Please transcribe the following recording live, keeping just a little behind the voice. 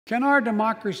Can our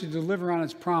democracy deliver on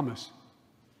its promise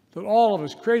that all of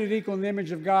us, created equal in the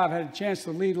image of God, had a chance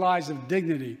to lead lives of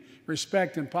dignity,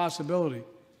 respect, and possibility?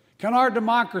 Can our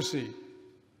democracy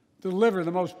deliver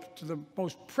to the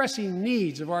most pressing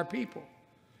needs of our people?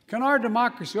 Can our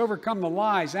democracy overcome the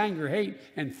lies, anger, hate,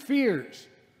 and fears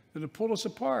that have pulled us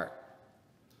apart?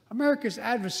 America's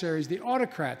adversaries, the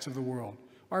autocrats of the world,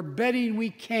 are betting we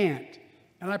can't.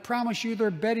 And I promise you,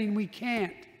 they're betting we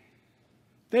can't.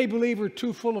 They believe we're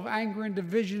too full of anger and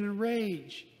division and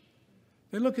rage.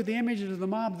 They look at the images of the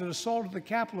mob that assaulted the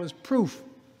Capitol as proof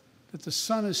that the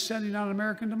sun is setting on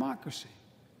American democracy.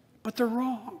 But they're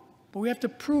wrong. But we have to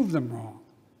prove them wrong.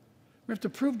 We have to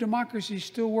prove democracy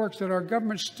still works, that our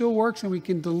government still works, and we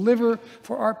can deliver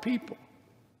for our people.